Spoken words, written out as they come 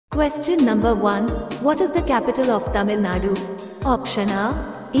Question number 1. What is the capital of Tamil Nadu? Option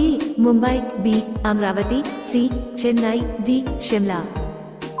A. Mumbai, B. Amravati, C. Chennai, D. Shimla.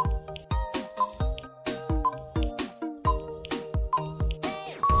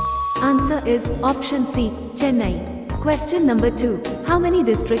 Answer is option C. Chennai. Question number 2. How many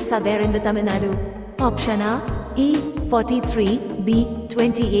districts are there in the Tamil Nadu? Option A. 43, B.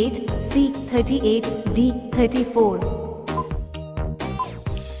 28, C. 38, D. 34.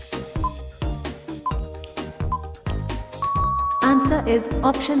 Answer is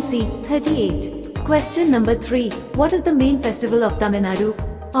option C. 38. Question number 3. What is the main festival of Tamil Nadu?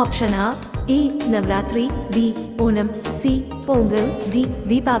 Option A. Navratri, B. Onam, C. Pongal, D.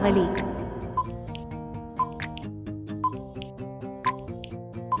 Deepavali.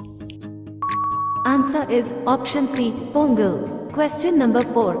 Answer is option C. Pongal. Question number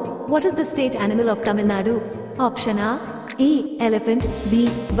 4. What is the state animal of Tamil Nadu? Option A. Elephant, B.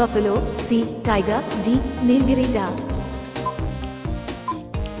 Buffalo, C. Tiger, D. Nilgiri.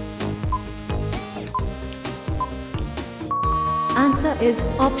 Answer is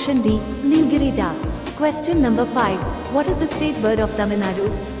option D. Nilgiri. Question number 5. What is the state bird of Tamil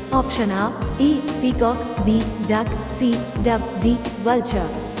Nadu? Option A. Peacock, B. Duck, C. Dove, D. Vulture.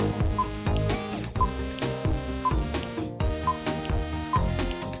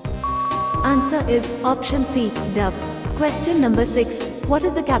 Answer is option C. Dove. Question number 6. What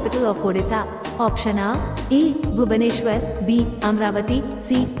is the capital of Odisha? Option A. Bhubaneswar, B. Amravati,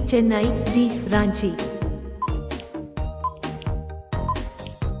 C. Chennai, D. Ranchi.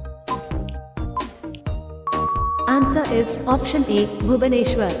 Answer is option A.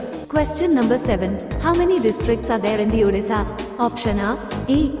 Bhubaneswar. Question number 7. How many districts are there in the Odisha? Option A.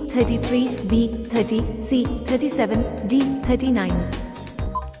 33, B. 30, C. 37, D. 39.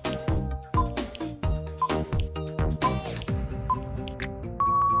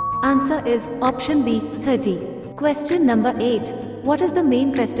 Answer is option B. 30. Question number 8. What is the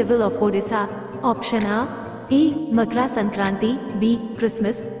main festival of Odisha? Option A. Makra Sankranti, B.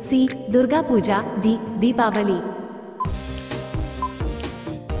 Christmas, C. Durga Puja, D. Deepavali.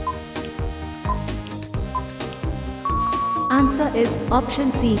 Answer is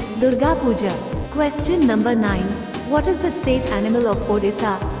option C. Durga Puja. Question number 9. What is the state animal of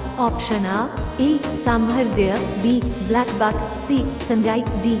Odisha? Option A. Sambhar deer, B. Black buck, C. Sangai,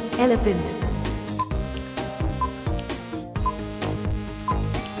 D. Elephant.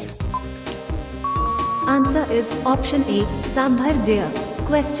 Answer is option A. Sambhar deer.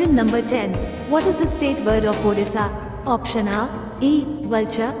 Question number 10. What is the state bird of Odisha? Option A.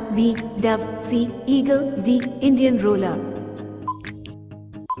 Vulture, B. Dove, C. Eagle, D. Indian roller.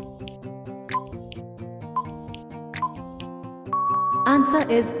 Answer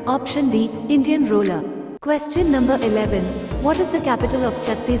is option D. Indian roller. Question number 11. What is the capital of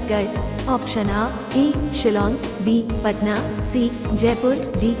Chhattisgarh? Option A. Shillong, B. Patna, C. Jaipur,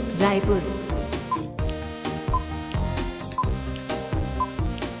 D. Raipur.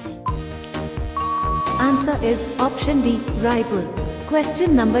 Answer is option D. Raipur.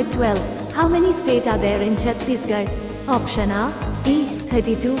 Question number 12. How many states are there in Chhattisgarh? Option A.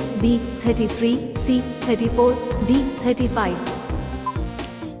 32, B. 33, C. 34, D. 35.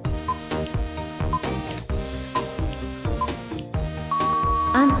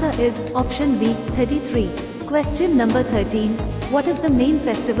 Answer is option B. 33. Question number 13. What is the main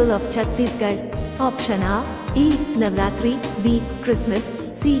festival of Chhattisgarh? Option A. Navratri, B. Christmas,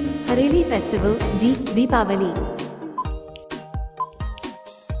 C. Hareli festival, D. Deepavali.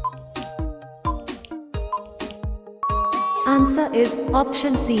 Answer is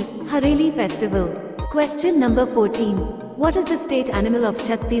option C. Hareli festival. Question number 14. What is the state animal of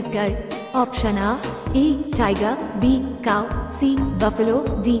Chhattisgarh? Option A. Tiger, B. Cow, C.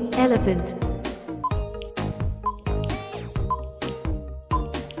 Buffalo, D. Elephant.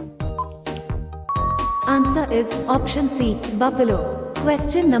 Answer is option C. Buffalo.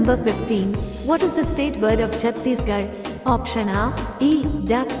 Question number 15. What is the state bird of Chhattisgarh? Option A.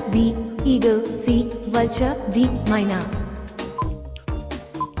 Duck, B. Eagle, C. Vulture, D. Myna.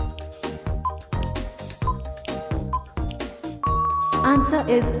 Answer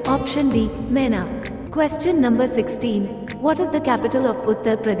is option D. Myna. Question number 16. What is the capital of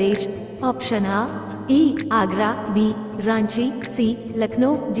Uttar Pradesh? Option A. Agra, B. Ranchi, C.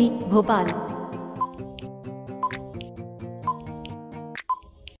 Lucknow, D. Bhopal.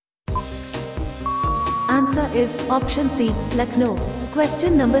 Answer is option C. Lucknow.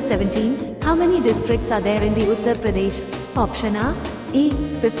 Question number 17. How many districts are there in the Uttar Pradesh? Option A.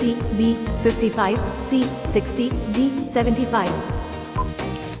 50, B. 55, C. 60, D. 75.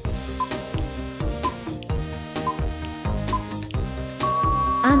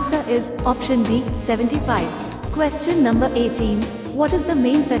 Answer is option D, 75. Question number 18. What is the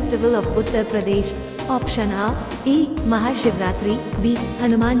main festival of Uttar Pradesh? Option A Mahashivratri, B.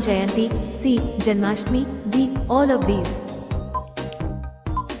 Hanuman Jayanti, C. Janmashtami, D. All of these.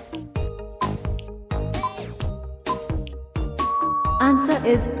 Answer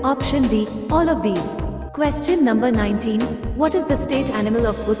is option D, all of these. Question number 19. What is the state animal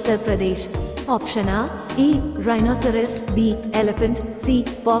of Uttar Pradesh? Option A rhinoceros, B. Elephant, C.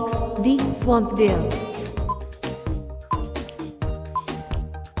 Fox, D. Swamp deer.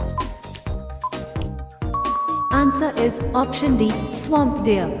 Answer is option D, swamp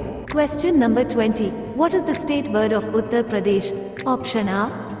deer. Question number 20. What is the state bird of Uttar Pradesh? Option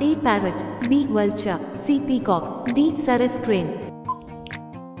A parrot, B. vulture, C. peacock, D. sarus crane.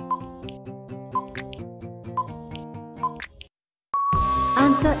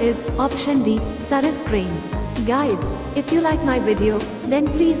 Answer is option D, sarus crane. Guys, if you like my video, then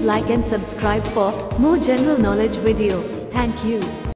please like and subscribe for more general knowledge video. Thank you.